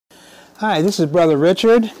Hi, this is Brother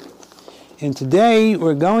Richard, and today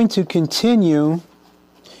we're going to continue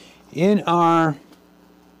in our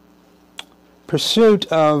pursuit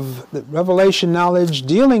of the revelation knowledge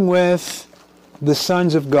dealing with the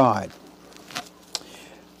sons of God.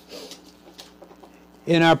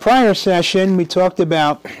 In our prior session, we talked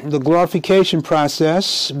about the glorification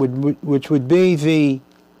process, which would be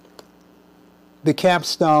the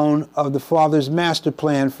capstone of the Father's master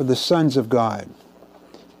plan for the sons of God.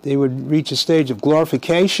 They would reach a stage of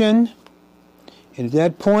glorification, and at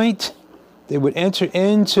that point, they would enter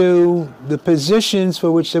into the positions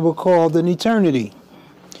for which they were called in eternity.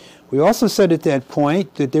 We also said at that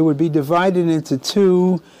point that they would be divided into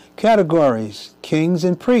two categories, kings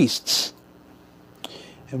and priests.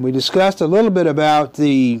 And we discussed a little bit about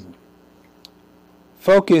the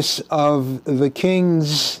focus of the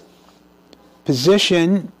king's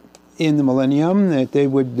position in the millennium, that they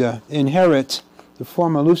would inherit the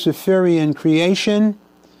former Luciferian creation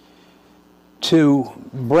to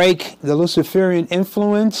break the Luciferian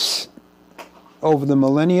influence over the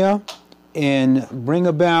millennia and bring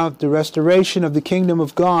about the restoration of the kingdom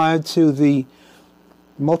of God to the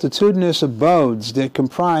multitudinous abodes that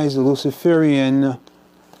comprise the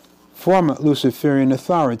former Luciferian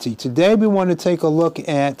authority. Today we want to take a look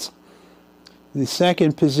at the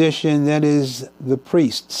second position, that is the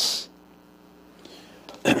priests.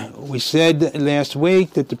 We said last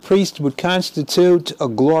week that the priest would constitute a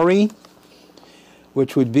glory,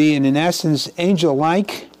 which would be in essence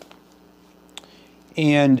angel-like,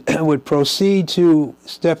 and would proceed to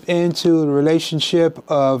step into the relationship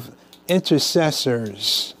of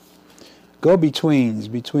intercessors, go-betweens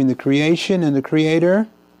between the creation and the Creator,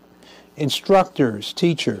 instructors,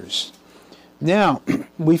 teachers. Now,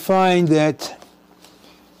 we find that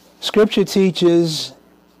Scripture teaches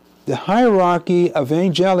the hierarchy of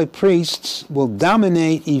angelic priests will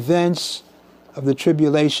dominate events of the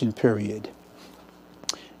tribulation period.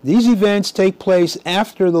 These events take place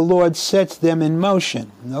after the Lord sets them in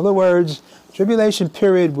motion. In other words, the tribulation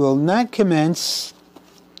period will not commence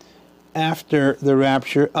after the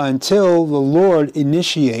rapture until the Lord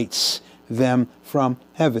initiates them from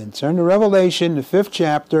heaven. Turn to Revelation, the 5th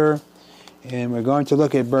chapter, and we're going to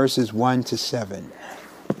look at verses 1 to 7.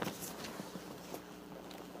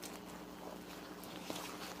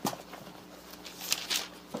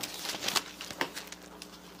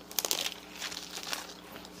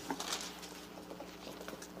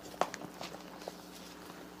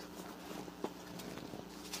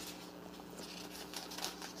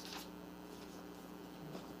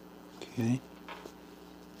 Okay.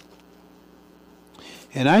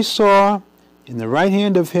 And I saw in the right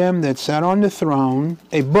hand of him that sat on the throne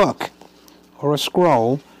a book, or a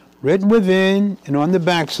scroll, written within and on the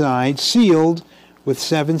backside, sealed with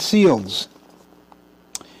 7 seals.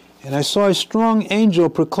 And I saw a strong angel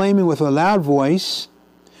proclaiming with a loud voice,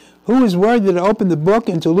 "Who is worthy to open the book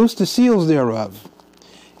and to loose the seals thereof?"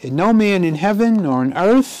 And no man in heaven nor on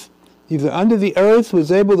earth, neither under the earth,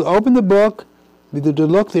 was able to open the book, neither to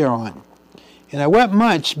look thereon. And I wept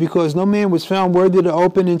much, because no man was found worthy to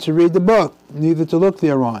open and to read the book, neither to look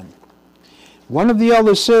thereon. One of the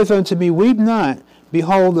elders saith unto me, Weep not.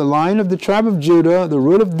 Behold, the Lion of the tribe of Judah, the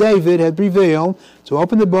root of David, hath prevailed to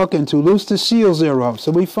open the book and to loose the seals thereof.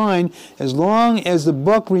 So we find, as long as the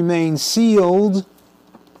book remains sealed,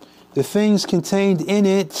 the things contained in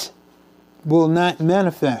it will not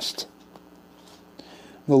manifest.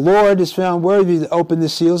 The Lord is found worthy to open the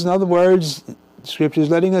seals. In other words, Scripture is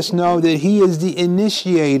letting us know that He is the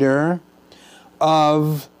initiator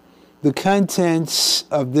of the contents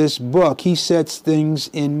of this book. He sets things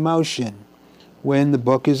in motion when the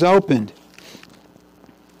book is opened.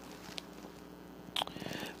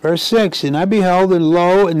 Verse 6, And I beheld, and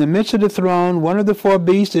lo, in the midst of the throne, one of the 4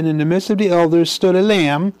 beasts, and in the midst of the elders stood a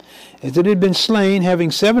lamb, as it had been slain, having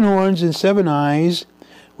 7 horns and 7 eyes,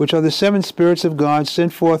 which are the 7 spirits of God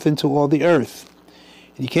sent forth into all the earth.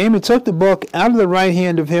 And he came and took the book out of the right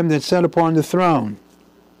hand of him that sat upon the throne.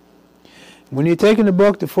 When he had taken the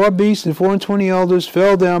book, the 4 beasts and 24 elders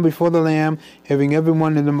fell down before the Lamb, having every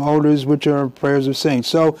one of them odors, which are prayers of saints.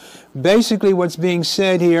 So basically what's being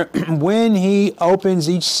said here, when he opens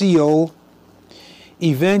each seal,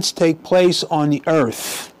 events take place on the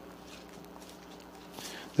earth.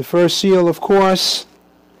 The first seal, of course,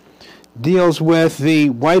 deals with the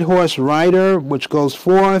white horse rider, which goes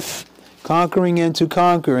forth, conquering and to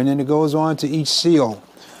conquer, and then it goes on to each seal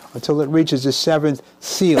until it reaches the 7th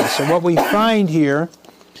seal. So what we find here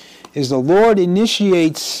is the Lord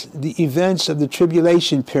initiates the events of the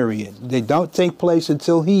tribulation period. They don't take place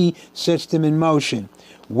until He sets them in motion.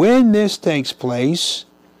 When this takes place,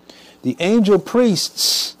 the angel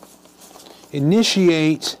priests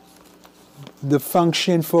initiate the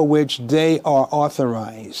function for which they are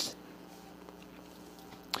authorized.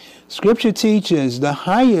 Scripture teaches the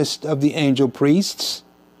highest of the angel priests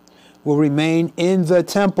will remain in the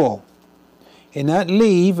temple and not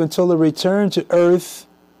leave until the return to earth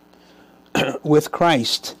with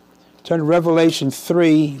Christ. Turn to Revelation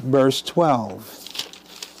 3, verse 12.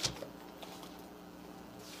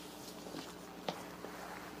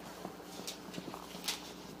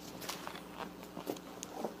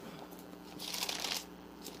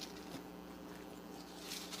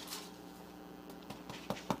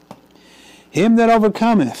 Him that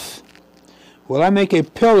overcometh will I make a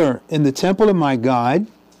pillar in the temple of my God.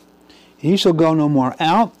 He shall go no more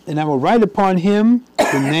out, and I will write upon him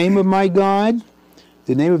the name of my God,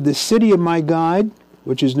 the name of the city of my God,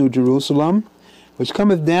 which is New Jerusalem, which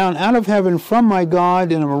cometh down out of heaven from my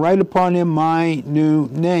God, and I will write upon him my new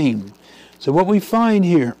name. So what we find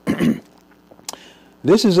here,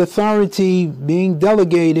 this is authority being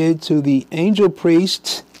delegated to the angel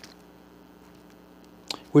priests,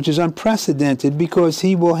 which is unprecedented because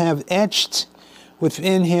he will have etched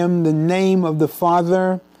within him the name of the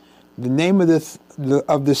Father, the name of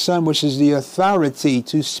the Son, which is the authority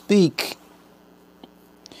to speak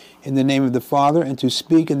in the name of the Father and to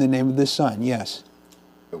speak in the name of the Son. Yes.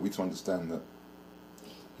 Are we to understand that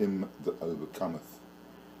him that overcometh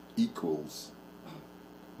equals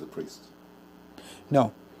the priest?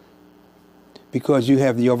 No. Because you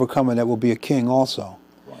have the overcomer that will be a king also.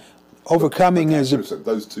 Right. Overcoming okay, is... So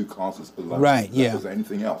those two classes alone. Right, yeah. Is there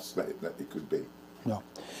anything else that it could be? No.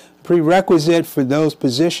 Prerequisite for those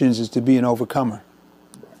positions is to be an overcomer.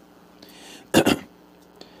 Right.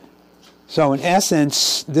 So in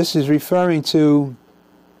essence, this is referring to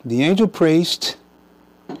the angel priest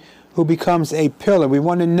who becomes a pillar. We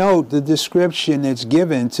want to note the description that's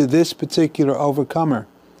given to this particular overcomer.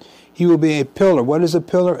 He will be a pillar. What is a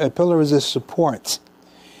pillar? A pillar is a support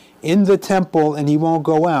in the temple, and he won't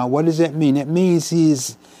go out. What does that mean? It means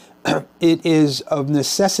it is of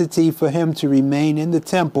necessity for him to remain in the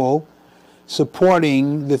temple,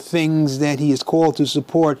 supporting the things that he is called to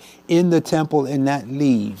support in the temple and not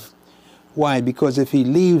leave. Why? Because if he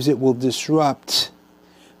leaves, it will disrupt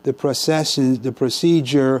the processes, the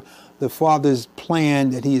procedure, the Father's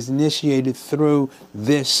plan that he has initiated through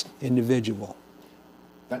this individual.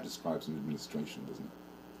 That describes an administration, doesn't it?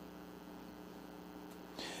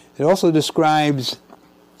 It also describes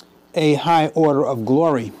a high order of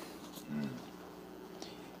glory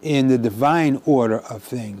in the divine order of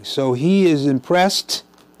things. So he is impressed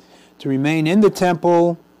to remain in the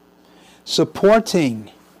temple, supporting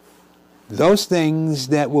those things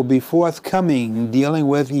that will be forthcoming, dealing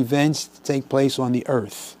with events that take place on the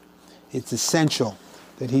earth. It's essential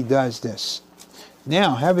that he does this.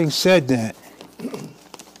 Now, having said that,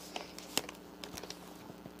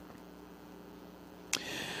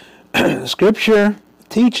 Scripture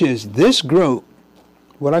teaches this group,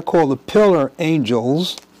 what I call the pillar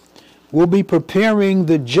angels, will be preparing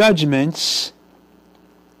the judgments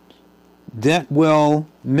that will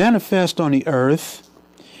manifest on the earth.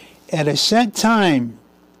 At a set time,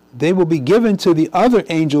 they will be given to the other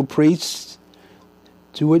angel priests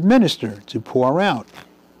to administer, to pour out.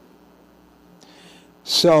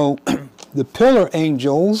 So, the pillar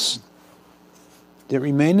angels that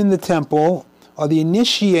remain in the temple are the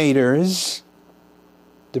initiators,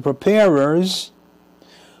 the preparers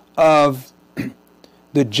of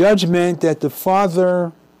the judgment that the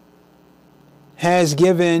Father has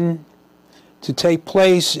given to take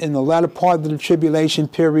place in the latter part of the tribulation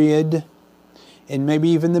period and maybe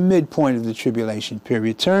even the midpoint of the tribulation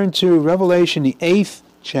period. Turn to Revelation, the 8th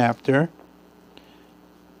chapter,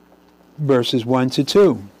 verses 1 to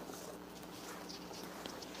 2.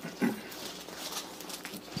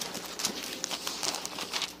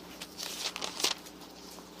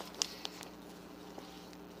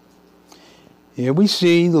 Here we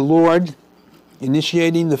see the Lord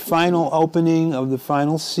initiating the final opening of the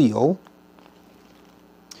final seal.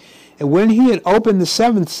 And when he had opened the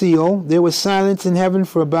seventh seal, there was silence in heaven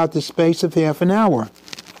for about the space of half an hour.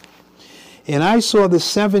 And I saw the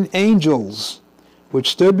seven angels which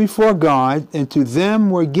stood before God, and to them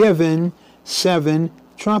were given seven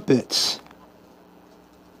trumpets.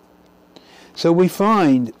 So we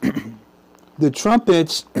find the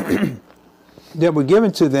trumpets that were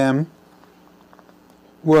given to them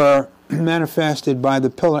were manifested by the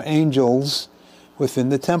pillar angels within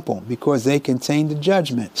the temple, because they contain the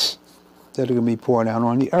judgments that are going to be poured out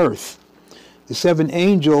on the earth. The seven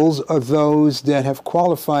angels are those that have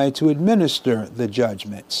qualified to administer the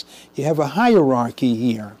judgments. You have a hierarchy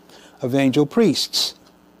here of angel priests.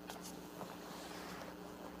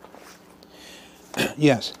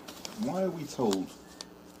 Yes. Why are we told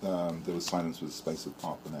there was silence for the space of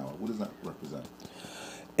half an hour? What does that represent?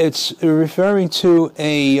 It's referring to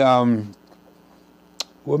a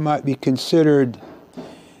what might be considered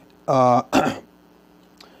a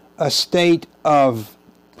state of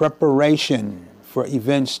preparation for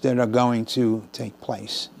events that are going to take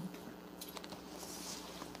place.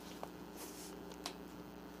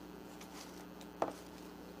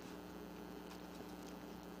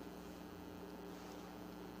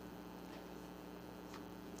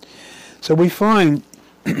 So we find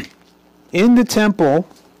in the temple,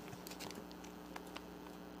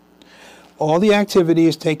 all the activity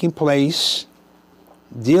is taking place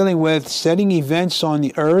dealing with setting events on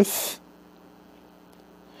the earth,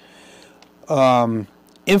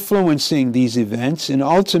 influencing these events, and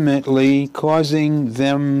ultimately causing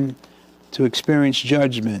them to experience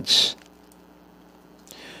judgments.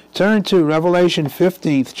 Turn to Revelation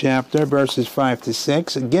 15th chapter, verses 5 to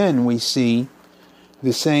 6. Again, we see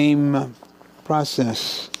the same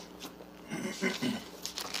process.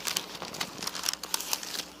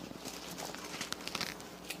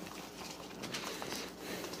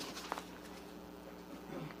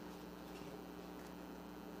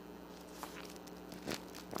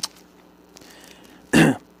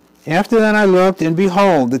 After that I looked, and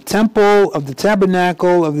behold, the temple of the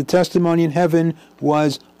tabernacle of the testimony in heaven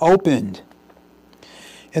was opened.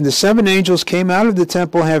 And the 7 angels came out of the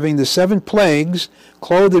temple, having the 7 plagues,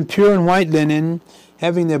 clothed in pure and white linen,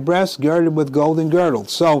 having their breasts girded with golden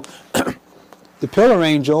girdles. So, the pillar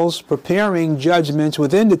angels, preparing judgments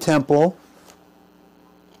within the temple,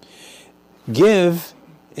 give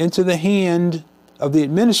into the hand of the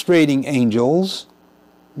administrating angels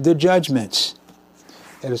the judgments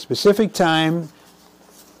at a specific time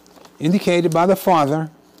indicated by the Father.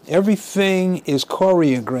 Everything is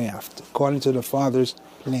choreographed according to the Father's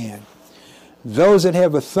plan. Those that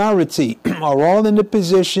have authority are all in the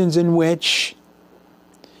positions in which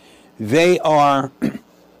they are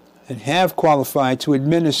and have qualified to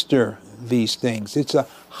administer these things. It's a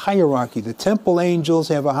hierarchy. The temple angels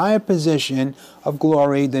have a higher position of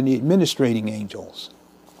glory than the administrating angels.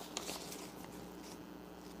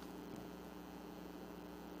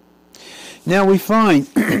 Now we find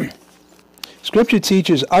Scripture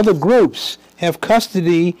teaches other groups have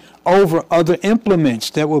custody over other implements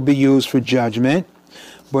that will be used for judgment,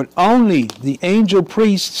 but only the angel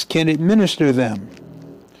priests can administer them.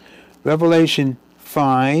 Revelation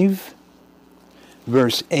 5,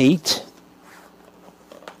 verse 8.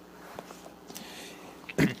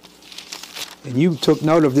 And you took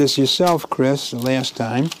note of this yourself, Chris, the last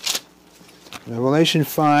time. Revelation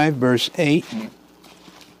 5, verse 8.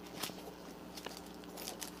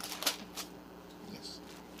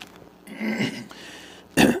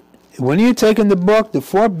 When he had taken the book, the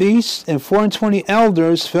 4 beasts and 24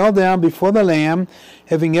 elders fell down before the Lamb,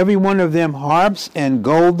 having every one of them harps and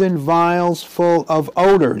golden vials full of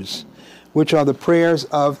odors, which are the prayers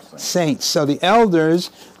of saints. So the elders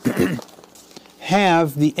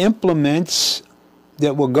have the implements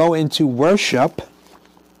that will go into worship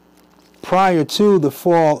prior to the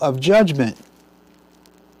fall of judgment.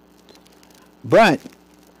 But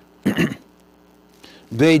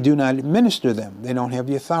they do not administer them. They don't have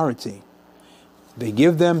the authority. They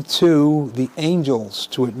give them to the angels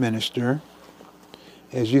to administer.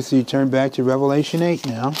 As you see, turn back to Revelation 8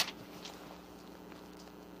 now.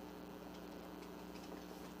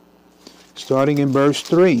 Starting in verse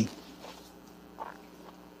 3.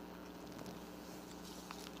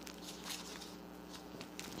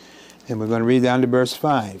 And we're going to read down to verse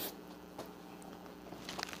 5.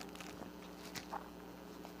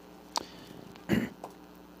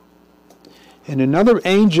 And another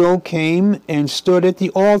angel came and stood at the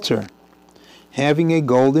altar, having a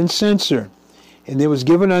golden censer. And there was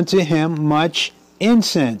given unto him much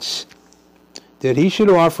incense, that he should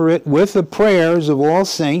offer it with the prayers of all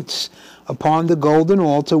saints upon the golden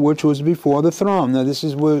altar which was before the throne. Now this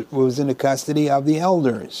is what was in the custody of the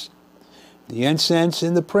elders. The incense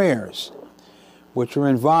and the prayers, which are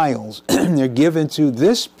in vials, they're given to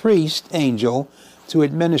this priest angel to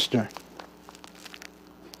administer.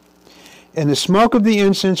 And the smoke of the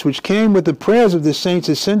incense which came with the prayers of the saints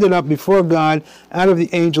ascended up before God out of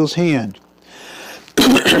the angel's hand.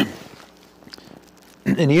 And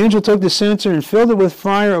the angel took the censer and filled it with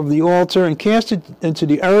fire of the altar and cast it into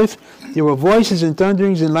the earth. There were voices and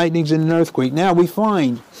thunderings and lightnings and an earthquake. Now we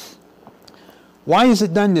find, why is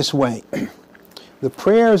it done this way? The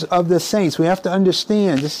prayers of the saints, we have to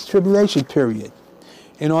understand, this is tribulation period.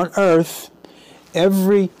 And on earth,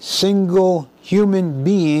 every single human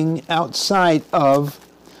being outside of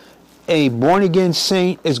a born-again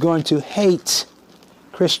saint is going to hate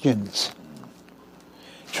Christians.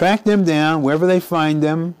 Track them down wherever they find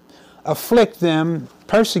them, afflict them,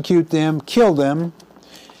 persecute them, kill them,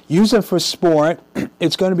 use them for sport.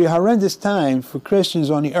 It's going to be a horrendous time for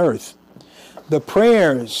Christians on the earth. The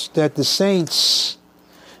prayers that the saints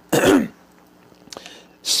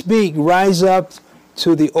speak rise up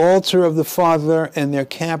to the altar of the Father, and they're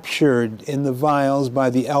captured in the vials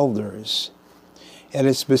by the elders. At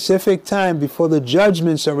a specific time before the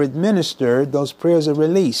judgments are administered, those prayers are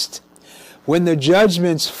released. When the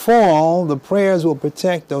judgments fall, the prayers will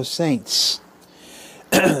protect those saints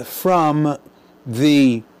from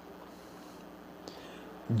the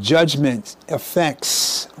judgment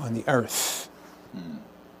effects on the earth.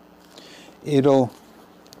 It'll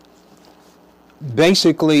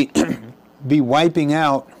basically be wiping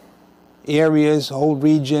out areas, whole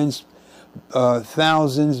regions,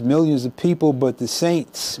 thousands, millions of people, but the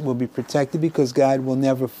saints will be protected because God will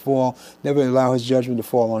never allow his judgment to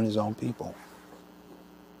fall on his own people.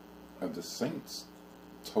 Have the saints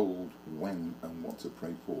told when and what to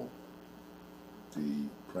pray for? The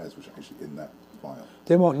prayers which are actually in that vial.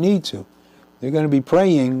 They won't need to. They're going to be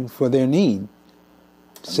praying for their need. And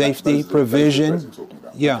safety, provision,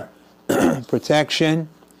 yeah, okay. Protection,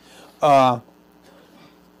 to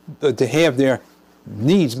have their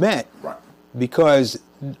needs met. Right. Because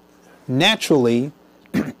naturally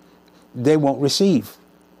they won't receive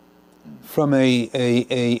from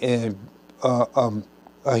a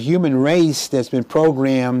human race that's been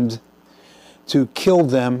programmed to kill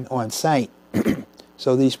them on sight.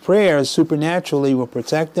 So these prayers supernaturally will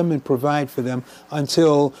protect them and provide for them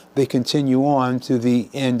until they continue on to the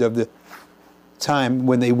end of the time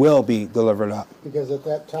when they will be delivered up. Because at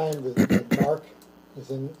that time the mark is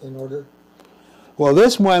in order? Well,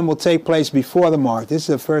 this one will take place before the mark. This is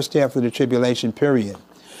the first half of the tribulation period.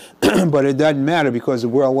 But it doesn't matter because the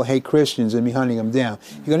world will hate Christians and be hunting them down.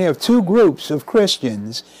 You're going to have two groups of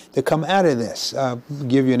Christians that come out of this. I'll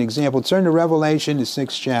give you an example. Turn to Revelation, the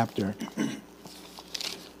 6th chapter.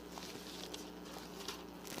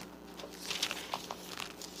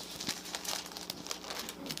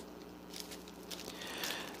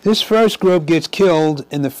 This first group gets killed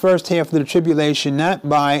in the first half of the tribulation, not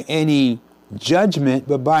by any judgment,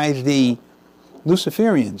 but by the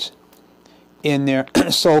Luciferians. And their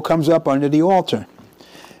soul comes up under the altar.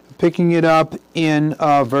 Picking it up in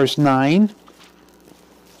verse 9,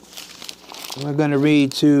 we're going to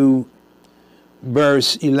read to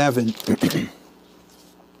verse 11.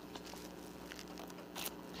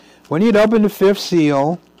 When he had opened the fifth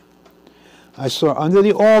seal, I saw under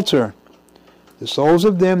the altar the souls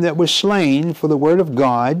of them that were slain for the word of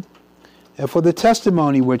God and for the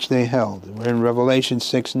testimony which they held. We're in Revelation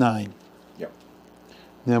 6:9. Yep.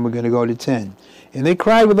 Then we're going to go to 10. And they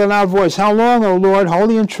cried with a loud voice, How long, O Lord,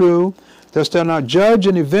 holy and true, dost thou not judge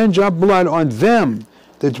and avenge our blood on them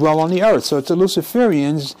that dwell on the earth? So it's the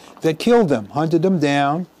Luciferians that killed them, hunted them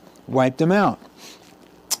down, wiped them out.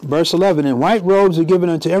 Verse 11, And white robes were given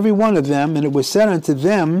unto every one of them, and it was said unto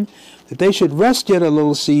them that they should rest yet a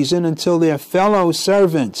little season until their fellow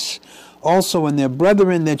servants also and their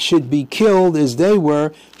brethren that should be killed as they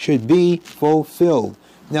were should be fulfilled.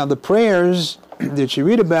 Now the prayers that you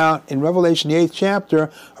read about in Revelation the 8th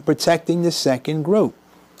chapter are protecting the second group.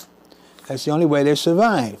 That's the only way they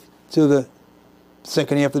survive to the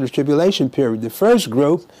second half of the tribulation period. The first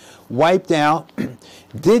group wiped out,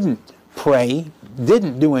 didn't pray,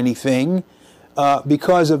 didn't do anything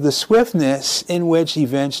because of the swiftness in which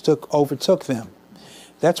events overtook them.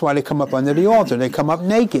 That's why they come up under the altar. They come up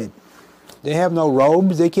naked. They have no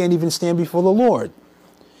robes. They can't even stand before the Lord.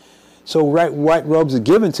 So white robes are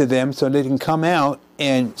given to them so they can come out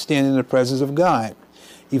and stand in the presence of God.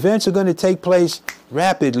 Events are going to take place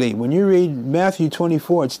rapidly. When you read Matthew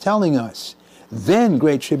 24, it's telling us, then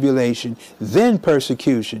great tribulation, then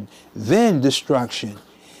persecution, then destruction.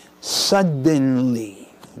 Suddenly,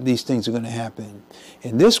 these things are going to happen.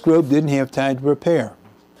 And this group didn't have time to prepare.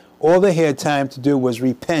 All they had time to do was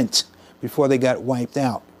repent before they got wiped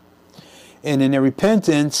out. And in their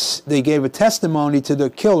repentance, they gave a testimony to the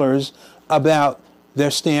killers about their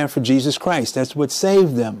stand for Jesus Christ. That's what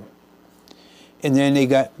saved them. And then they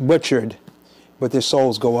got butchered, but their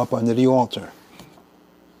souls go up under the altar.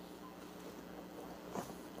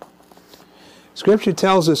 Scripture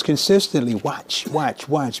tells us consistently, watch, watch,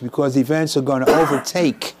 watch, because events are going to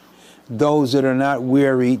overtake those that are not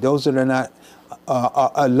weary, those that are not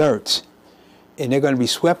alert. And they're going to be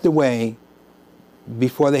swept away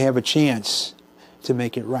before they have a chance to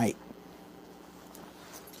make it right.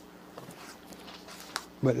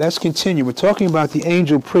 But let's continue. We're talking about the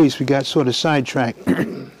angel priest. We got sort of sidetracked.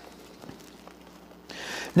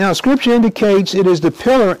 Now, Scripture indicates it is the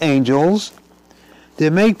pillar angels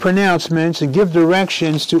that make pronouncements and give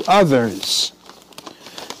directions to others.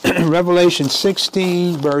 Revelation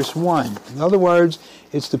 16, verse 1. In other words,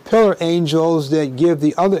 it's the pillar angels that give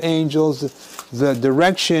the other angels the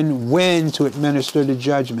direction when to administer the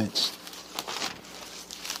judgments.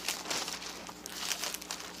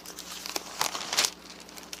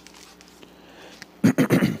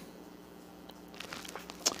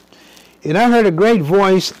 And I heard a great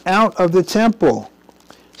voice out of the temple,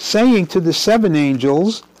 saying to the 7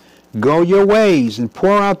 angels, Go your ways, and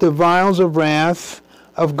pour out the vials of wrath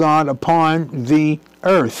of God upon the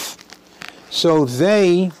earth. So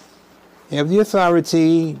they have the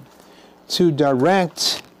authority to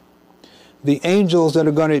direct the angels that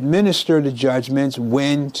are going to administer the judgments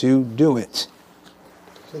when to do it.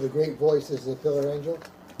 So the great voice is the pillar angel?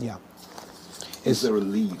 Yeah. Is there a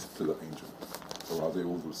lead pillar angel? Or are they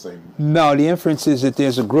all the same? No, the inference is that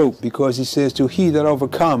there's a group, because he says, to he that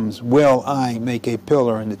overcomes will I make a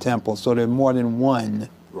pillar in the temple. So there are more than one.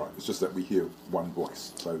 Right, it's just that we hear one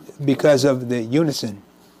voice. So because of the unison.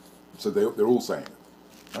 So they're all saying it.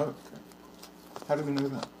 Oh, okay. How do we know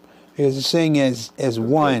that? Because it's saying as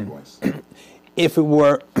one. Voice. If it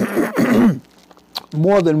were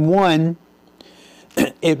more than one,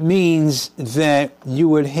 it means that you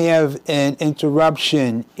would have an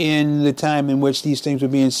interruption in the time in which these things were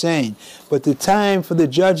being said. But the time for the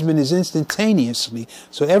judgment is instantaneously.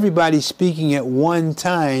 So everybody's speaking at one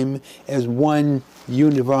time as one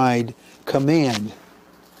unified command.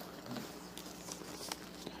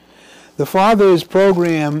 The Father's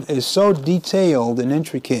program is so detailed and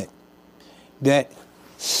intricate that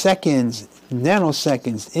seconds,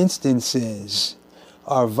 nanoseconds, instances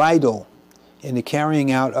are vital in the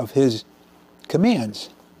carrying out of his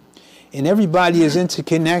commands. And everybody is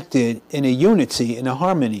interconnected in a unity, in a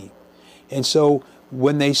harmony. And so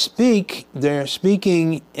when they speak, they're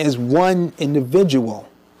speaking as one individual.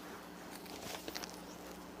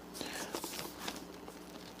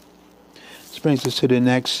 This brings us to the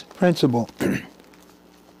next principle.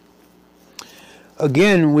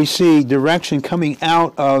 Again, we see direction coming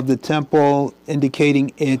out of the temple,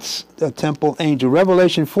 indicating it's a temple angel.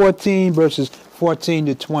 Revelation 14, verses 14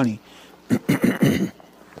 to 20.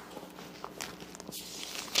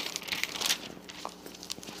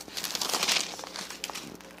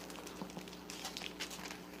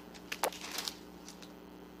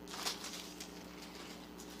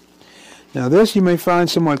 Now this you may find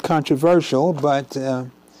somewhat controversial, but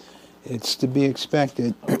it's to be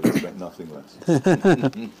expected. I would expect nothing less.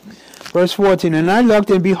 Verse 14, And I looked,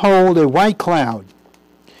 and behold, a white cloud.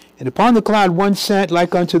 And upon the cloud one sat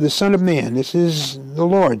like unto the Son of Man. This is the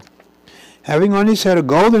Lord. Having on his head a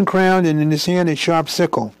golden crown, and in his hand a sharp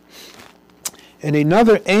sickle. And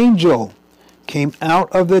another angel came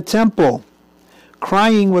out of the temple,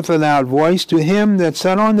 crying with a loud voice to him that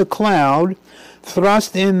sat on the cloud,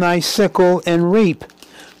 Thrust in thy sickle, and reap.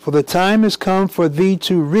 For the time is come for thee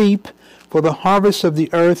to reap, for the harvest of the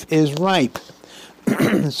earth is ripe.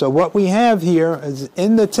 So what we have here is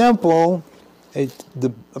in the temple,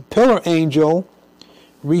 the pillar angel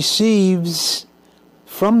receives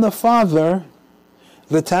from the Father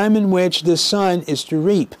the time in which the Son is to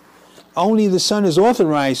reap. Only the Son is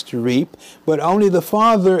authorized to reap, but only the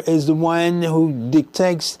Father is the one who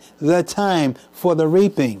dictates the time for the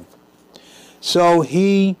reaping. So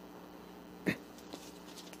he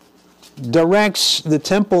directs the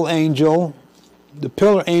temple angel, the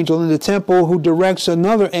pillar angel in the temple, who directs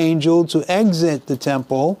another angel to exit the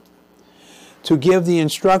temple to give the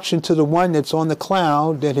instruction to the one that's on the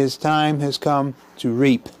cloud that his time has come to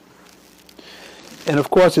reap. And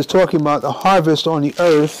of course it's talking about the harvest on the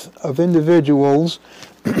earth of individuals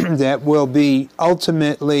that will be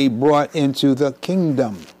ultimately brought into the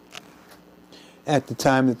kingdom at the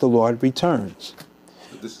time that the Lord returns.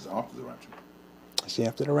 But this is after the rapture. It's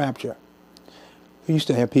after the rapture. We used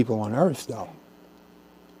to have people on earth, though.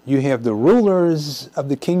 You have the rulers of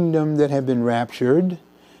the kingdom that have been raptured.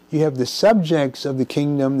 You have the subjects of the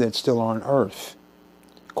kingdom that's still on earth,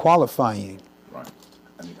 qualifying. Right.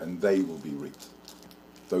 And they will be reaped.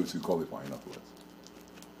 Those who qualify, in other words.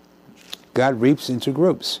 God reaps into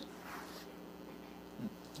groups.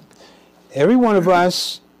 Every one of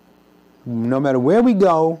us, no matter where we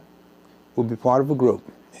go, will be part of a group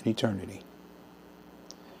in eternity.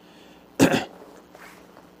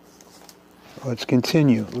 Let's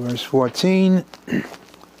continue. Verse 14.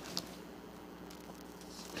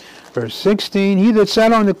 Verse 16. He that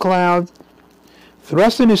sat on the cloud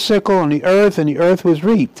thrust in his sickle on the earth, and the earth was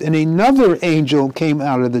reaped. And another angel came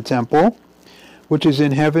out of the temple, which is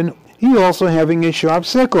in heaven, he also having a sharp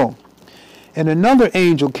sickle. And another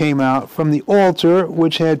angel came out from the altar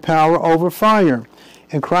which had power over fire,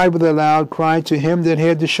 and cried with a loud cry to him that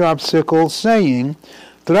had the sharp sickle, saying,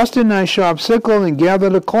 Thrust in thy sharp sickle, and gather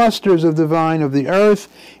the clusters of the vine of the earth,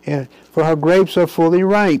 for her grapes are fully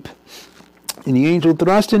ripe. And the angel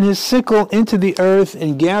thrust in his sickle into the earth,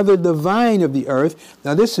 and gathered the vine of the earth.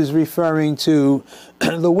 Now this is referring to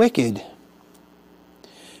the wicked.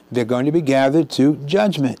 They're going to be gathered to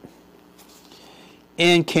judgment,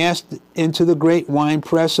 and cast into the great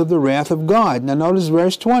winepress of the wrath of God. Now notice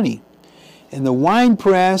verse 20. And the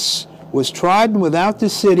winepress was trodden without the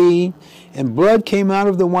city, and blood came out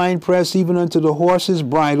of the winepress even unto the horses'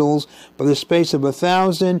 bridles by the space of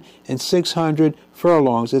 1,600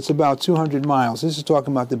 furlongs. It's about 200 miles. This is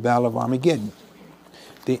talking about the Battle of Armageddon.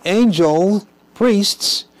 The angel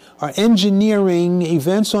priests are engineering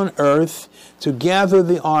events on earth to gather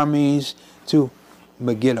the armies to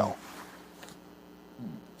Megiddo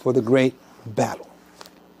for the great battle.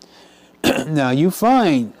 Now you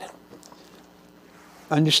find,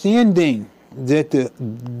 understanding that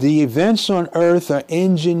the events on earth are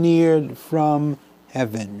engineered from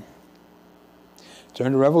heaven.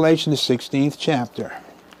 Turn to Revelation, the 16th chapter.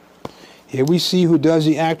 Here we see who does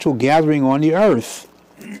the actual gathering on the earth.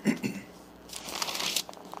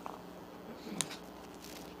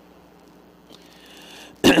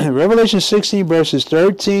 Revelation 16, verses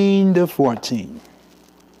 13 to 14.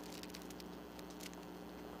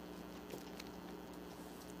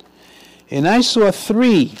 And I saw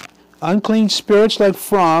 3 unclean spirits like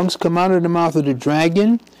frogs come out of the mouth of the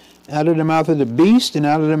dragon, out of the mouth of the beast, and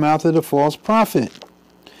out of the mouth of the false prophet.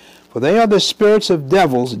 For they are the spirits of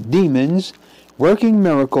devils, demons, working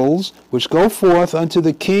miracles, which go forth unto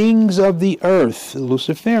the kings of the earth, the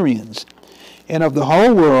Luciferians, and of the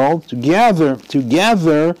whole world, to gather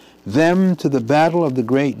them to the battle of the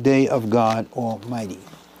great day of God Almighty.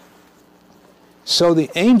 So the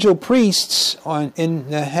angel priests in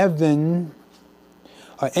the heaven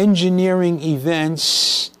are engineering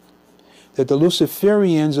events that the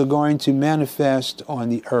Luciferians are going to manifest on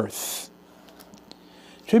the earth.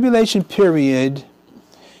 Tribulation period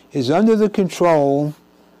is under the control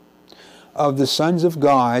of the sons of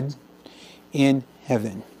God in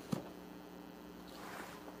heaven.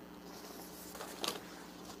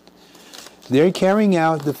 They're carrying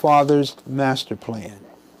out the Father's master plan.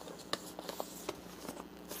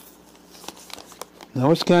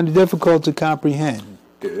 Now it's kind of difficult to comprehend.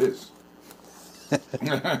 It is.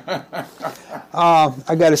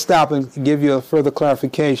 I got to stop and give you a further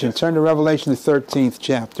clarification. Yes. Turn to Revelation, the 13th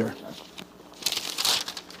chapter.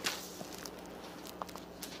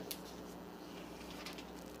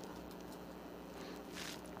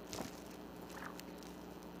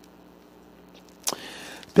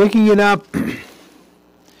 Picking it up,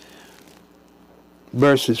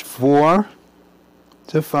 verses 4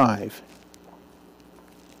 to 5.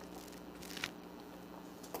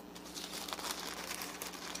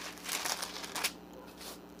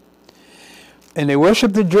 And they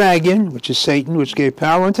worshiped the dragon, which is Satan, which gave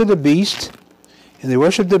power unto the beast. And they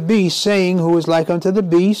worshiped the beast, saying, Who is like unto the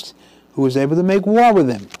beast, who is able to make war with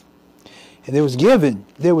him? And there was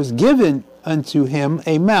given unto him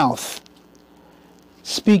a mouth,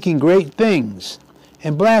 speaking great things,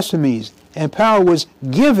 and blasphemies, and power was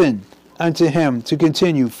given unto him to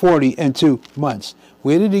continue 42 months.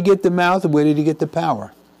 Where did he get the mouth, and where did he get the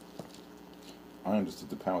power? I understood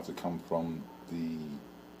the power to come from the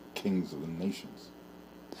kings of the nations.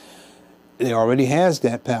 He already has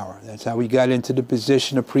that power. That's how he got into the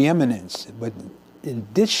position of preeminence. But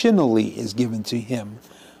additionally is given to him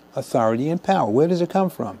authority and power. Where does it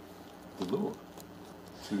come from? The Lord.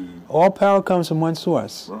 All power comes from one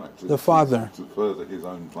source. Right. The Father. To further his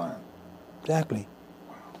own plan. Exactly.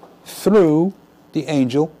 Through the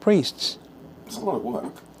angel priests. It's a lot of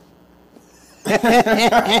work.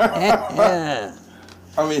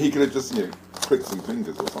 I mean, he could have just, clicked some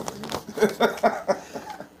fingers or something.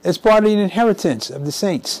 It's part of the inheritance of the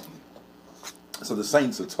saints. So the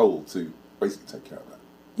saints are told to basically take care of that.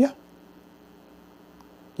 Yeah.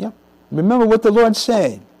 Yeah. Remember what the Lord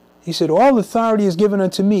said. He said, all authority is given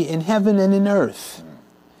unto me in heaven and in earth.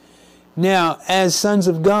 Now, as sons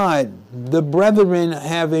of God, the brethren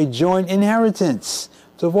have a joint inheritance.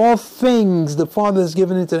 So of all things the Father has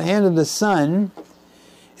given into the hand of the Son,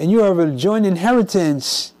 and you have a joint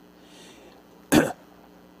inheritance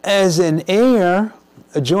as an heir,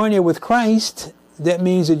 a joint heir with Christ, that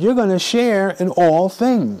means that you're going to share in all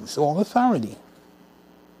things, all authority.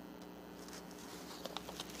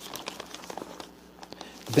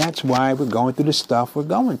 That's why we're going through the stuff we're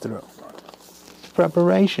going through.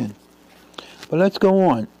 Preparation. But let's go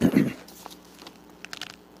on.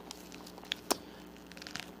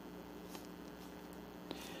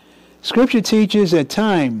 Scripture teaches at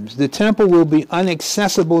times the temple will be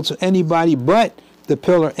inaccessible to anybody but the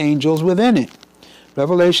pillar angels within it.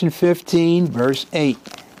 Revelation 15, verse 8.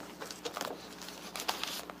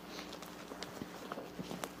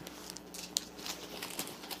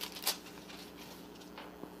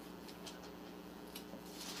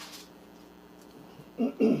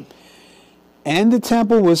 And the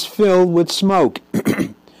temple was filled with smoke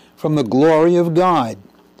from the glory of God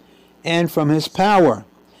and from his power.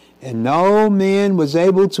 And no man was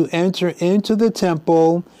able to enter into the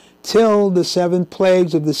temple till the 7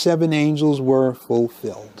 plagues of the 7 angels were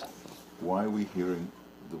fulfilled. Why are we hearing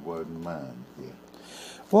the word man here?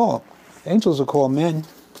 Well, angels are called men.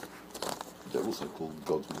 They're also called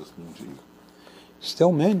gods with a small g.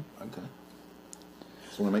 Still men. Okay.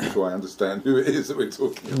 Just want to make sure I understand who it is that we're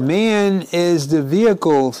talking about. Man is the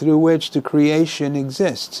vehicle through which the creation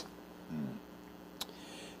exists.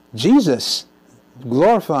 Jesus,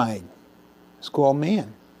 glorified, is called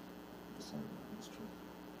man. That's true.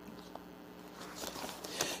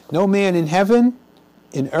 No man in heaven,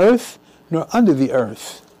 in earth, nor under the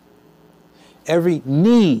earth. Every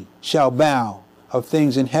knee shall bow of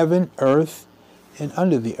things in heaven, earth, and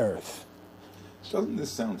under the earth. Doesn't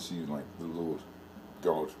this sound to you like the Lord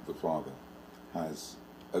God, the Father, has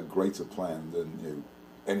a greater plan than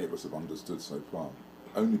any of us have understood so far?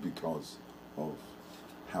 Only because of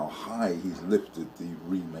how high he's lifted the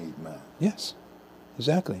remade man. Yes,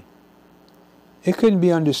 exactly. It couldn't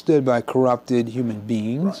be understood by corrupted human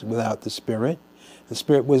beings without the Spirit. The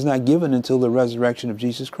Spirit was not given until the resurrection of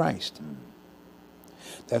Jesus Christ.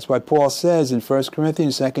 That's why Paul says in 1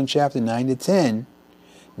 Corinthians 2nd chapter 9 to 10,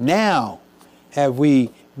 now have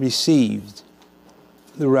we received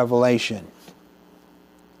the revelation.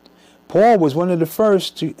 Paul was one of the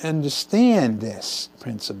first to understand this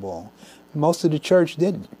principle. Most of the church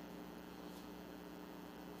didn't.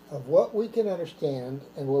 Of what we can understand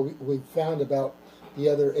and what we've found about the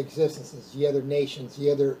other existences, the other nations, the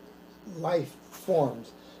other life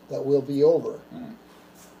forms that will be over,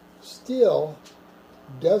 still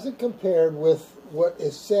doesn't compare with what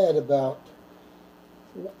is said about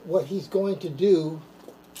what he's going to do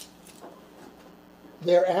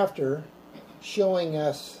thereafter, showing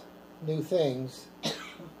us new things.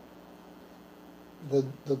 The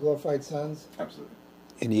glorified sons. Absolutely.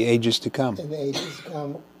 In the ages to come. In the ages to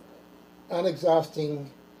come. Unexhausting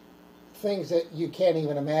things that you can't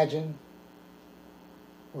even imagine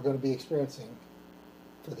we're going to be experiencing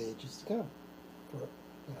for the ages to come.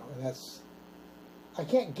 And that's, I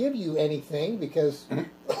can't give you anything because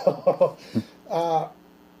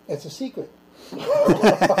it's a secret.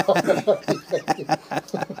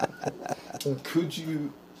 Could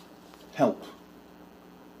you help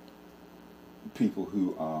people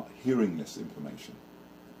who are hearing this information,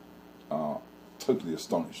 are totally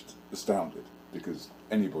astounded, because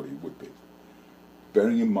anybody would be,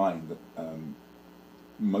 bearing in mind that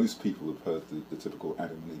most people have heard the typical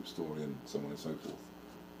Adam and Eve story and so on and so forth.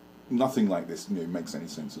 Nothing like this makes any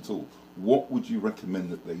sense at all. What would you recommend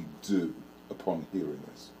that they do upon hearing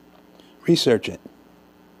this? Research it.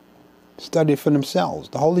 Study it for themselves.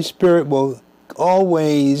 The Holy Spirit will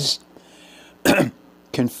always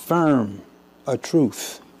confirm a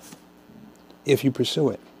truth if you pursue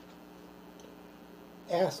it.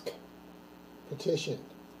 Ask, petition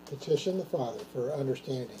the Father for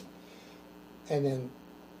understanding, and then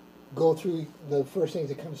go through the first thing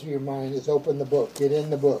that comes to your mind is open the book, get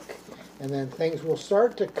in the book, and then things will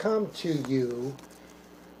start to come to you.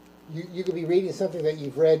 You could be reading something that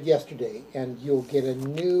you've read yesterday, and you'll get a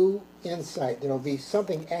new insight. There will be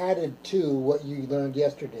something added to what you learned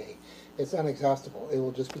yesterday. It's inexhaustible. It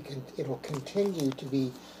will just be. It'll continue to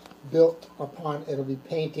be built upon. It'll be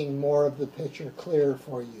painting more of the picture clearer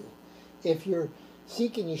for you. If you're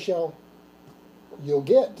seeking, you'll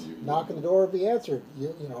get. Knock on the door will be answered.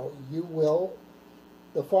 You will.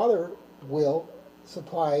 The Father will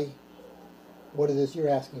supply what it is you're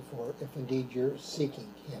asking for, if indeed you're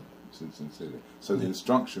seeking Him. Sincerely. So the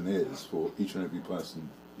instruction is for each and every person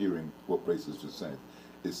hearing what Grace has just said,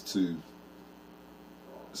 is to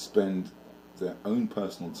spend their own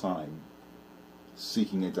personal time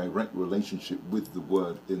seeking a direct relationship with the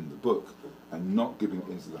Word in the book, and not giving it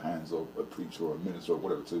into the hands of a preacher or a minister or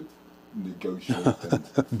whatever to negotiate and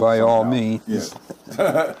by somehow, all means. yes,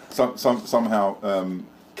 somehow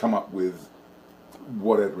come up with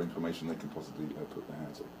whatever information they can possibly put their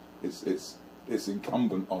hands on. It's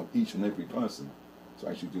incumbent on each and every person to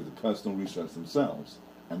actually do the personal research themselves,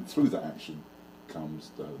 and through that action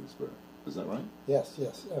comes the Holy Spirit. Is that right? Yes.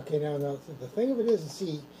 Okay, now the thing of it is,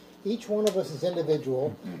 see, each one of us is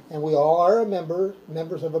individual, and we all are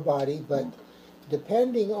members of a body, but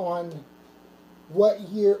depending on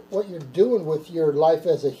what you're doing with your life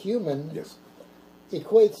as a human, Yes.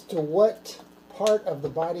 equates to what part of the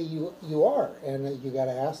body you are. And you got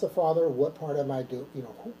to ask the Father, what part am I doing? You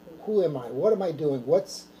know, who am I? What am I doing?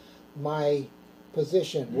 What's my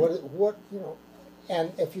position? What you know?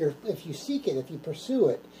 And if you seek it, if you pursue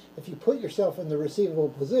it, if you put yourself in the receivable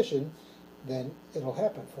position, then it'll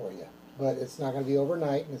happen for you. But it's not going to be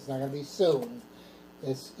overnight, and it's not going to be soon.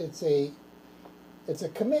 It's a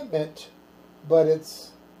commitment, but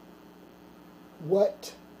it's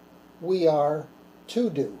what we are to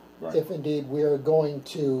do, Right. if indeed we are going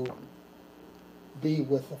to be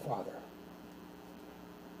with the Father.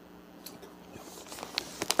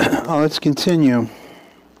 Let's continue.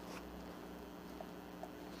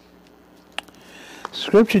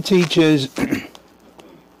 Scripture teaches,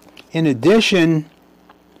 in addition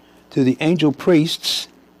to the angel priests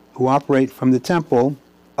who operate from the temple,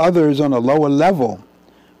 others on a lower level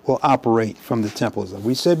will operate from the temples.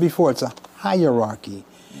 We said before, it's a hierarchy.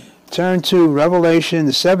 Turn to Revelation,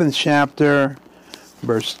 the 7th chapter,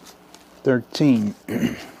 verse 13.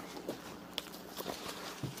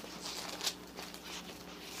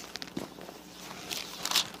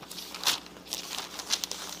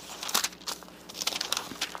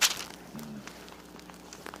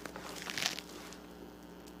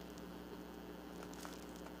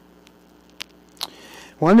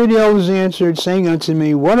 One of the elders answered, saying unto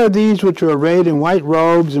me, What are these which are arrayed in white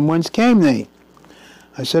robes, and whence came they?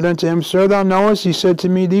 I said unto him, Sir, thou knowest. He said to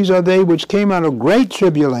me, These are they which came out of great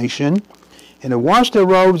tribulation, and have washed their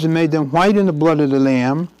robes, and made them white in the blood of the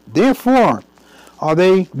Lamb. Therefore are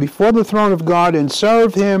they before the throne of God, and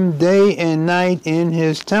serve him day and night in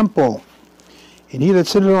his temple. And he that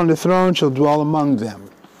sitteth on the throne shall dwell among them.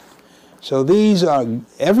 So these are,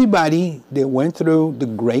 everybody that went through the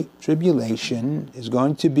Great Tribulation is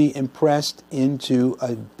going to be impressed into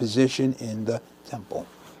a position in the temple.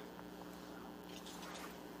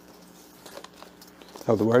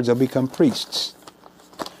 In other words, they'll become priests,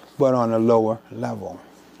 but on a lower level.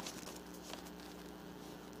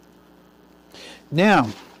 Now,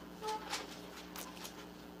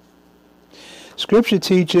 Scripture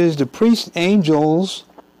teaches the priest angels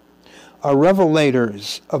are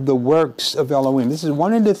revelators of the works of Elohim. This is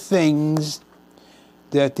one of the things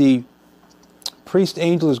that the priest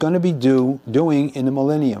angel is going to be doing in the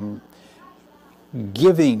millennium,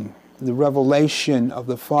 giving the revelation of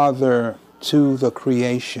the Father to the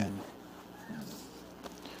creation.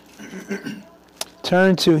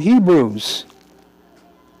 Turn to Hebrews,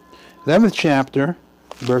 11th chapter,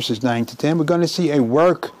 verses 9 to 10. We're going to see a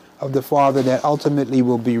work of the Father that ultimately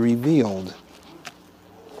will be revealed.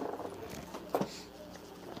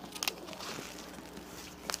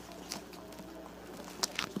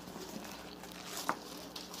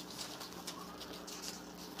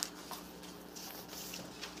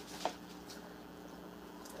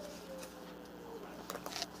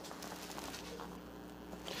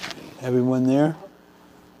 Everyone there?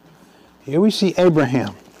 Here we see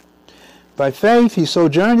Abraham. By faith he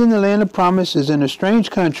sojourned in the land of promises in a strange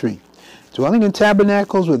country, dwelling in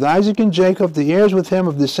tabernacles with Isaac and Jacob, the heirs with him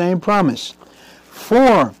of the same promise.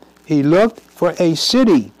 For he looked for a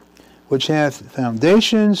city which hath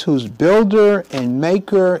foundations, whose builder and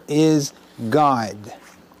maker is God.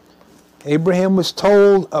 Abraham was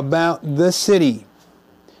told about the city,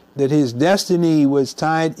 that his destiny was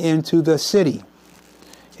tied into the city.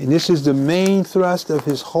 And this is the main thrust of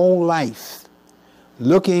his whole life,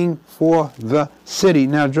 looking for the city.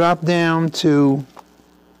 Now drop down to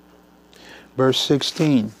verse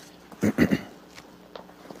 16. And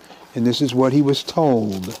this is what he was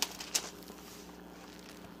told.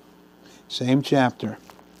 Same chapter.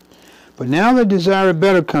 But now they desire a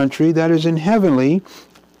better country, that is in heavenly.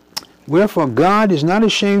 Wherefore God is not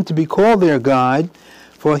ashamed to be called their God,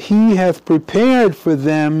 for he hath prepared for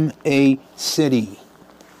them a city.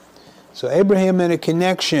 So Abraham made a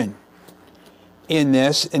connection in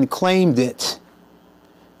this and claimed it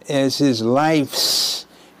as his life's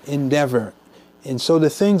endeavor. And so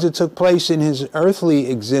the things that took place in his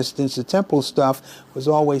earthly existence, the temple stuff, was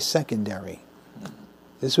always secondary.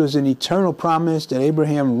 This was an eternal promise that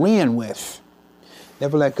Abraham ran with.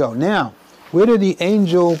 Never let go. Now, where did the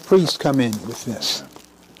angel priest come in with this?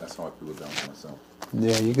 That's how I feel down for myself.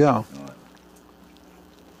 There you go. All right.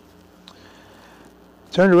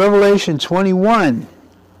 Turn to Revelation 21,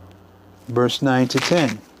 verse 9 to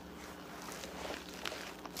 10.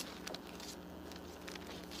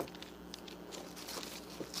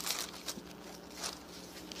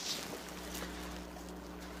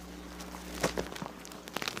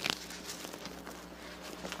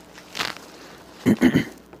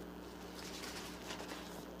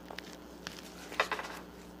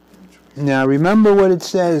 Now remember what it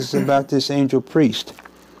says about this angel priest.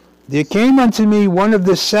 There came unto me one of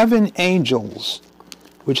the 7 angels,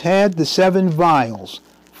 which had the 7 vials,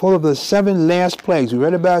 full of the 7 last plagues. We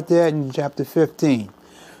read about that in chapter 15.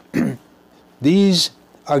 These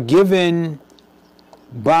are given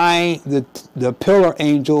by the pillar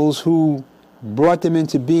angels who brought them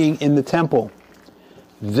into being in the temple.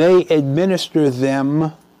 They administer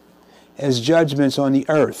them as judgments on the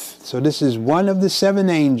earth. So this is one of the 7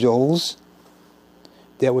 angels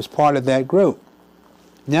that was part of that group.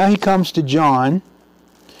 Now he comes to John,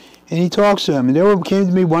 and he talks to him. And there came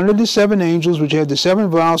to me one of the 7 angels, which had the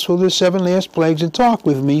 7 vials full of the 7 last plagues, and talked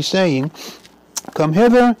with me, saying, Come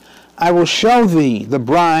hither, I will show thee the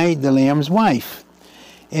bride, the Lamb's wife.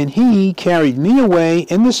 And he carried me away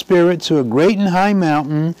in the Spirit to a great and high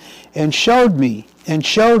mountain, and showed me, and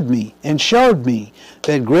showed me, and showed me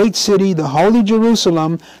that great city, the holy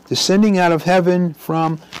Jerusalem, descending out of heaven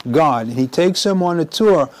from God. And he takes him on a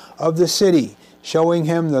tour of the city, showing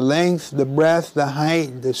him the length, the breadth, the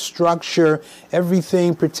height, the structure,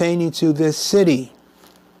 everything pertaining to this city.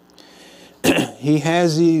 He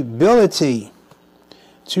has the ability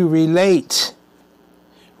to relate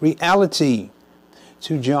reality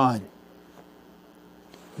to John.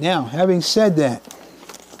 Now, having said that,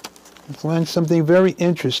 let's learn something very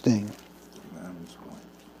interesting.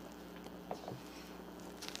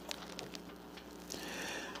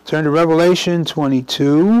 Turn to Revelation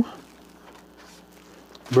 22,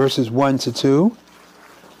 verses 1 to 2.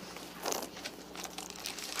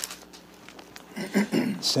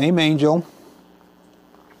 Same angel.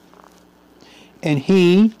 And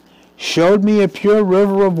he showed me a pure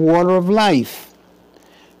river of water of life,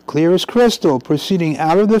 clear as crystal, proceeding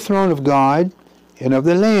out of the throne of God and of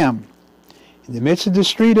the Lamb. In the midst of the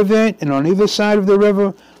street of it, and on either side of the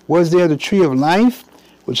river, was there the tree of life,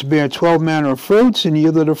 which bare 12 manner of fruits, and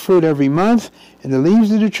yielded a fruit every month, and the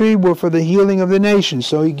leaves of the tree were for the healing of the nations.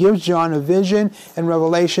 So he gives John a vision and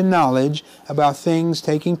revelation knowledge about things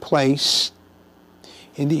taking place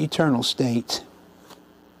in the eternal state,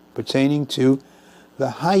 pertaining to the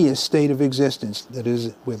highest state of existence, that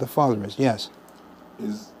is where the Father is. Yes?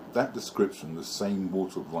 Is that description the same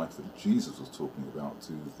water of life that Jesus was talking about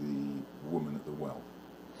to the woman at the well?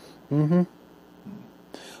 Mm-hmm.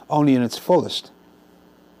 Only in its fullest.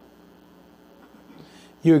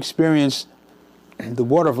 You experience the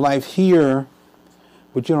water of life here,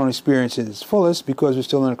 but you don't experience it in its fullest because we're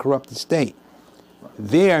still in a corrupted state. Right.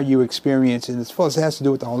 There you experience it in its fullest. It has to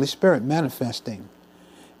do with the Holy Spirit manifesting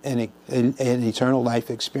an eternal life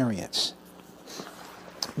experience.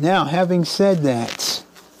 Now, having said that,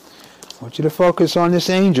 I want you to focus on this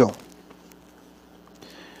angel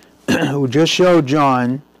who just showed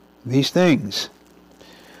John these things.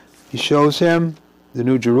 He shows him the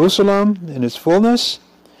New Jerusalem in its fullness.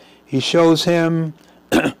 He shows him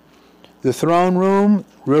the throne room,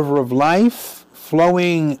 river of life,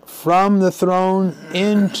 flowing from the throne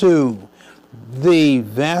into the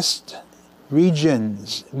vast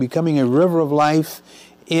regions, becoming a river of life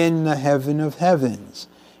in the heaven of heavens.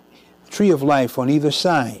 Tree of life on either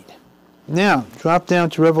side. Now, drop down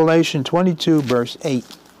to Revelation 22, verse 8.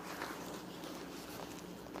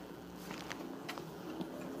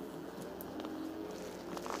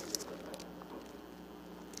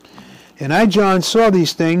 And I, John, saw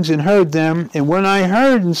these things and heard them, and when I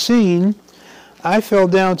heard and seen, I fell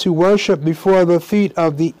down to worship before the feet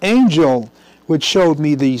of the angel which showed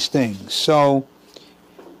me these things. So,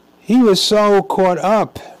 he was so caught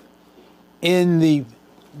up in the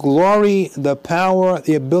glory, the power,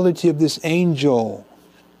 the ability of this angel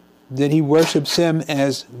that he worships him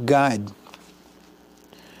as God.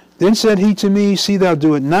 Then said he to me, See thou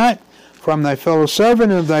do it not, from thy fellow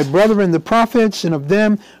servant and of thy brethren the prophets, and of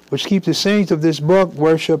them which keep the sayings of this book,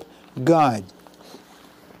 worship God.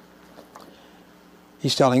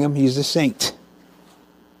 He's telling him he's the saint.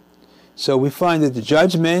 So we find that the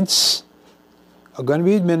judgments are going to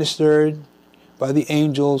be administered by the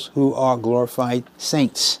angels who are glorified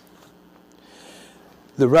saints.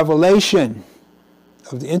 The revelation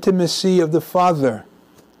of the intimacy of the Father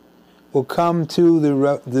will come to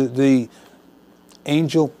the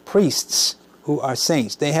angel priests who are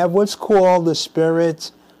saints. They have what's called the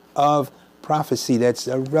spirit of prophecy. That's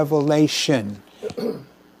a revelation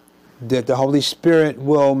that the Holy Spirit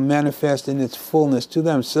will manifest in its fullness to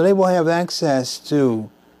them. So they will have access to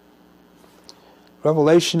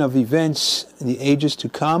revelation of events in the ages to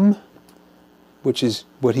come, which is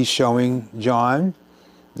what he's showing John.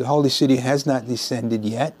 The holy city has not descended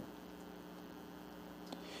yet.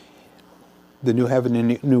 The new heaven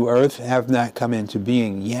and new earth have not come into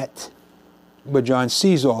being yet. But John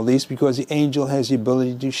sees all these because the angel has the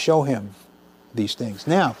ability to show him these things.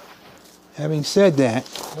 Now, having said that,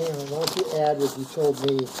 hang on, why don't you add what you told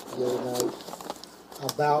me the other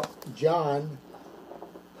night about John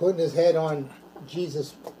putting his head on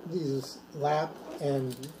Jesus' lap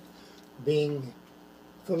and being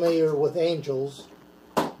familiar with angels,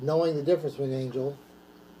 knowing the difference between an angel,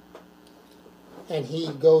 and he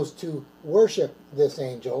goes to worship this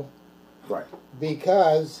angel, Right.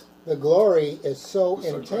 because the glory is so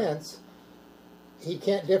So intense, he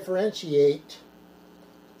can't differentiate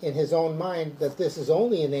in his own mind that this is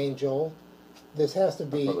only an angel. This has to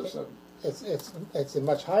be. Another seven. It's a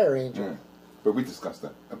much higher angel. Mm. But we discussed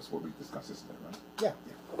that. That was what we discussed yesterday, right?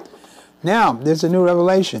 Yeah. now there's a new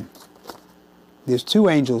revelation. There's two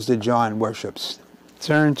angels that John worships.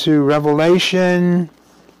 Turn to Revelation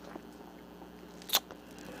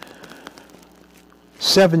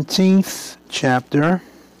 17th chapter,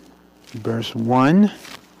 verse 1.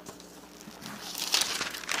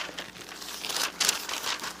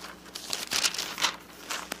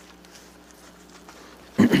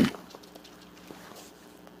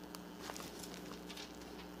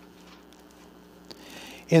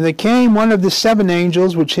 And there came one of the seven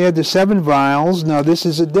angels which had the seven vials. Now this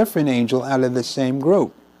is a different angel out of the same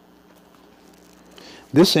group.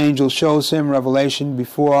 This angel shows him revelation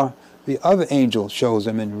before the other angel shows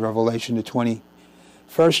him in Revelation the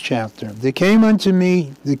 21st chapter. There came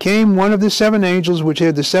one of the seven angels which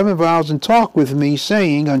had the seven vials, and talked with me,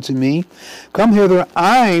 saying unto me, Come hither,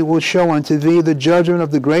 I will show unto thee the judgment of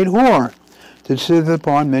the great whore, that sitteth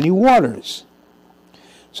upon many waters.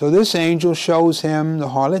 So this angel shows him the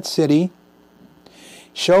harlot city,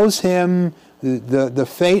 shows him the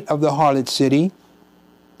fate of the harlot city,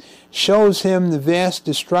 shows him the vast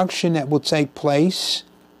destruction that will take place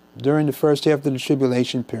during the first half of the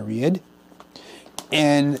tribulation period,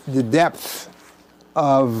 and the depth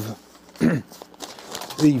of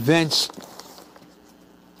the events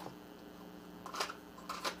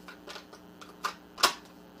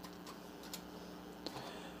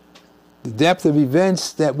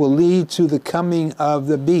that will lead to the coming of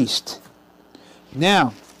the beast.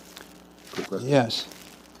 Now, Quick question. yes,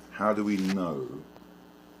 How do we know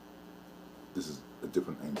this is a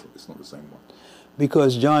different angel? It's not the same one.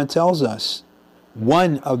 because John tells us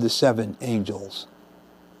one of the seven angels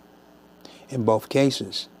in both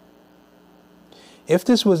cases. If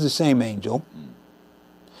this was the same angel,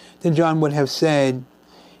 then John would have said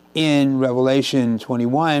in Revelation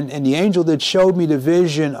 21, and the angel that showed me the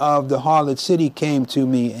vision of the harlot city came to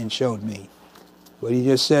me and showed me. But he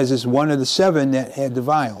just says it's one of the seven that had the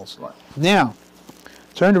vials. Right. Now,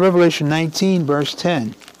 turn to Revelation 19, verse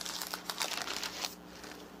 10.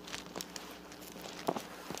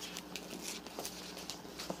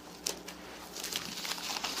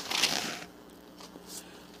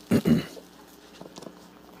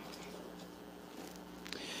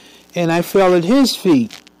 And I fell at his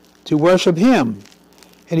feet to worship him.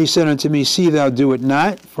 And he said unto me, See thou do it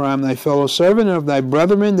not, for I am thy fellow servant and of thy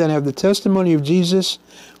brethren that have the testimony of Jesus.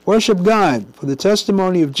 Worship God, for the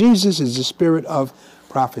testimony of Jesus is the spirit of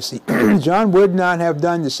prophecy. John would not have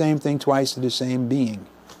done the same thing twice to the same being.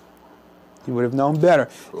 He would have known better.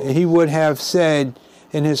 He would have said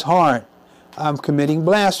in his heart, I'm committing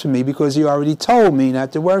blasphemy, because he already told me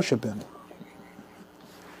not to worship him.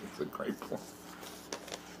 It's a great point.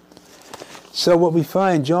 So what we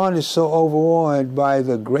find, John is so overawed by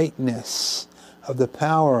the greatness of the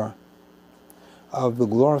power of the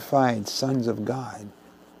glorified sons of God,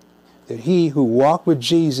 that he who walked with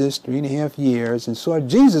Jesus 3.5 years and saw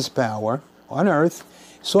Jesus' power on earth,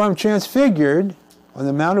 saw him transfigured on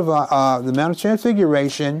the Mount of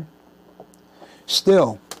Transfiguration,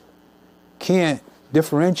 still can't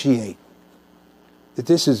differentiate that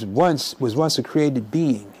this was once a created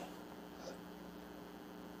being.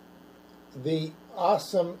 The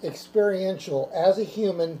awesome experiential as a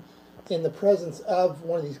human in the presence of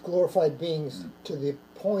one of these glorified beings to the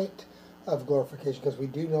point of glorification, because we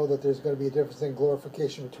do know that there's going to be a difference in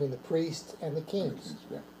glorification between the priests and the kings.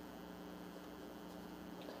 Yeah.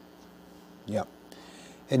 Yep.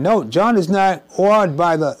 And note, John is not awed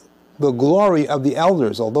by the glory of the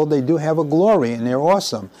elders, although they do have a glory and they're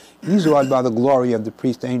awesome. He's awed by the glory of the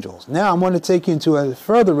priest angels. Now I'm going to take you into a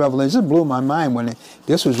further revelation. This blew my mind when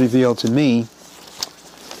this was revealed to me.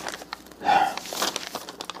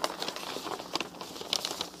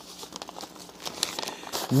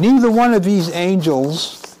 Neither one of these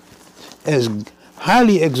angels, as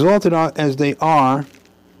highly exalted as they are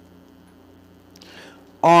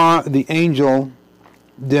the angel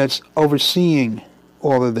that's overseeing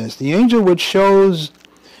all of this. The angel which shows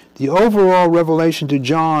the overall revelation to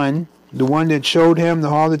John the one that showed him the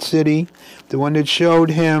harlot city, the one that showed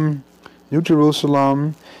him New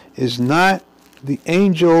Jerusalem, is not the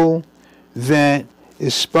angel that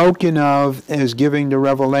is spoken of as giving the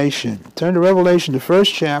revelation. Turn to Revelation, the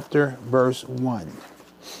first chapter, verse 1.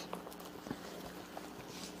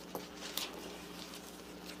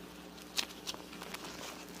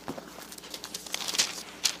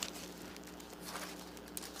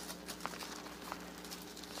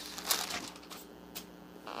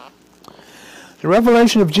 The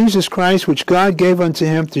revelation of Jesus Christ, which God gave unto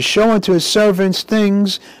him to show unto his servants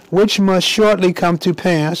things which must shortly come to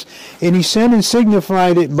pass. And he sent and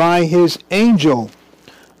signified it by his angel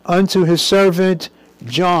unto his servant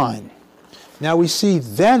John. Now we see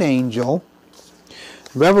that angel.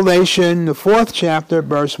 Revelation, the 4th chapter,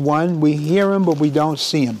 verse 1. We hear him, but we don't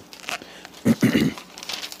see him.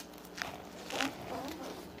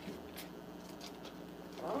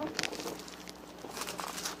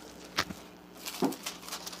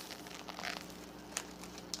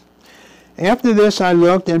 After this I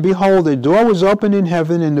looked, and behold, a door was opened in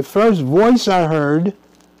heaven, and the first voice I heard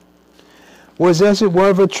was as it were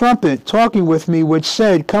of a trumpet, talking with me, which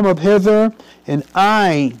said, Come up hither, and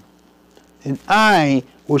I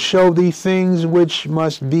will show thee things which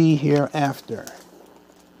must be hereafter.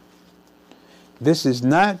 This is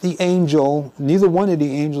not the angel, neither one of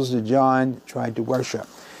the angels that John tried to worship.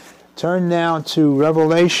 Turn now to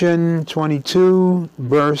Revelation 22,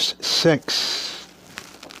 verse 6.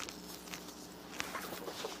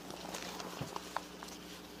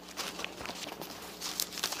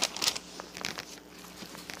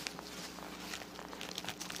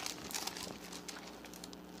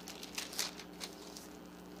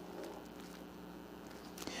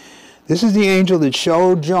 This is the angel that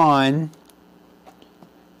showed John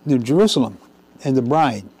New Jerusalem and the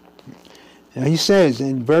bride. Now he says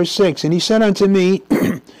in verse 6, And he said unto me,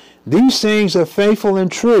 These things are faithful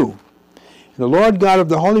and true. The Lord God of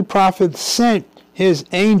the holy prophets sent his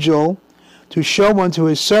angel to show unto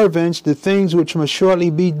his servants the things which must shortly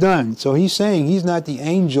be done. So he's saying he's not the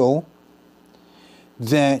angel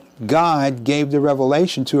that God gave the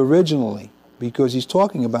revelation to originally, because he's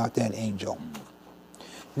talking about that angel.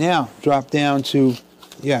 Now, drop down to,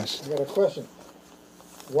 yes. I got a question.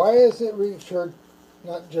 Why is it referred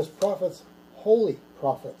not just prophets, holy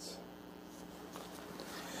prophets?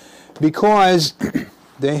 Because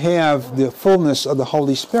they have the fullness of the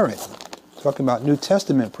Holy Spirit. Talking about New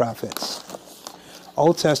Testament prophets.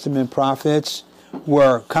 Old Testament prophets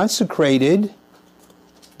were consecrated,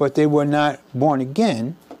 but they were not born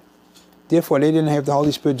again. Therefore, they didn't have the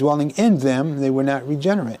Holy Spirit dwelling in them. They were not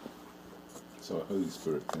regenerate. So a Holy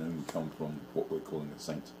Spirit can only come from what we're calling a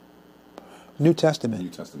saint. New Testament. New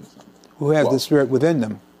Testament saint. Who have the Spirit within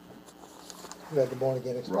them. Who had the born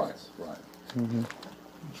again experience. Right. Mm-hmm.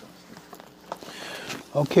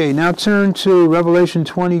 Okay, now turn to Revelation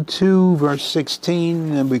 22, verse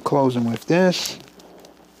 16, and we're closing with this.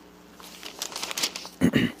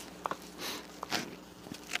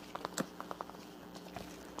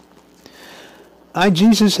 I,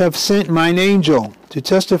 Jesus, have sent mine angel to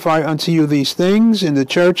testify unto you these things in the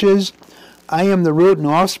churches. I am the root and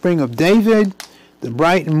offspring of David, the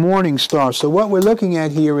bright and morning star. So what we're looking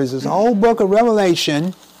at here is this whole book of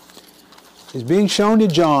Revelation is being shown to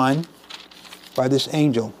John by this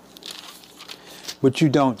angel. But you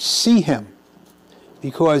don't see him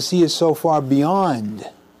because he is so far beyond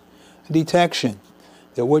detection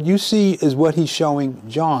that what you see is what he's showing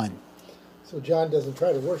John. So John doesn't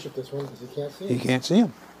try to worship this one because he can't see him. He can't see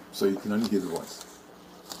him. So you can only hear the voice.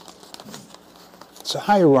 It's a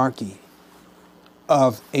hierarchy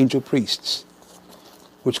of angel priests,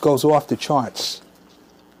 which goes off the charts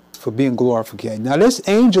for being glorified. Now this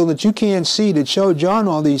angel that you can't see that showed John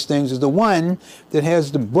all these things is the one that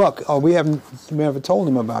has the book. Oh, we never told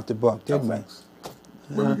him about the book, did we?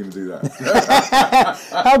 When are we going to do that?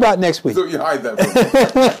 How about next week? I thought you hide that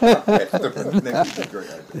from me. Next week's a great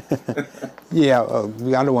idea. Yeah,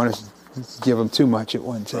 I don't want to give them too much at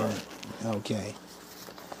one time. Okay.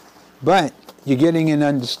 But you're getting an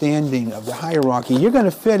understanding of the hierarchy. You're going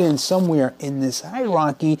to fit in somewhere in this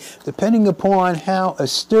hierarchy depending upon how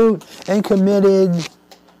astute and committed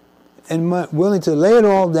and willing to lay it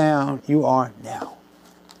all down you are now.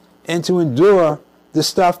 And to endure the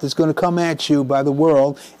stuff that's going to come at you by the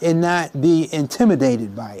world and not be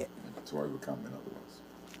intimidated by it. To overcome it.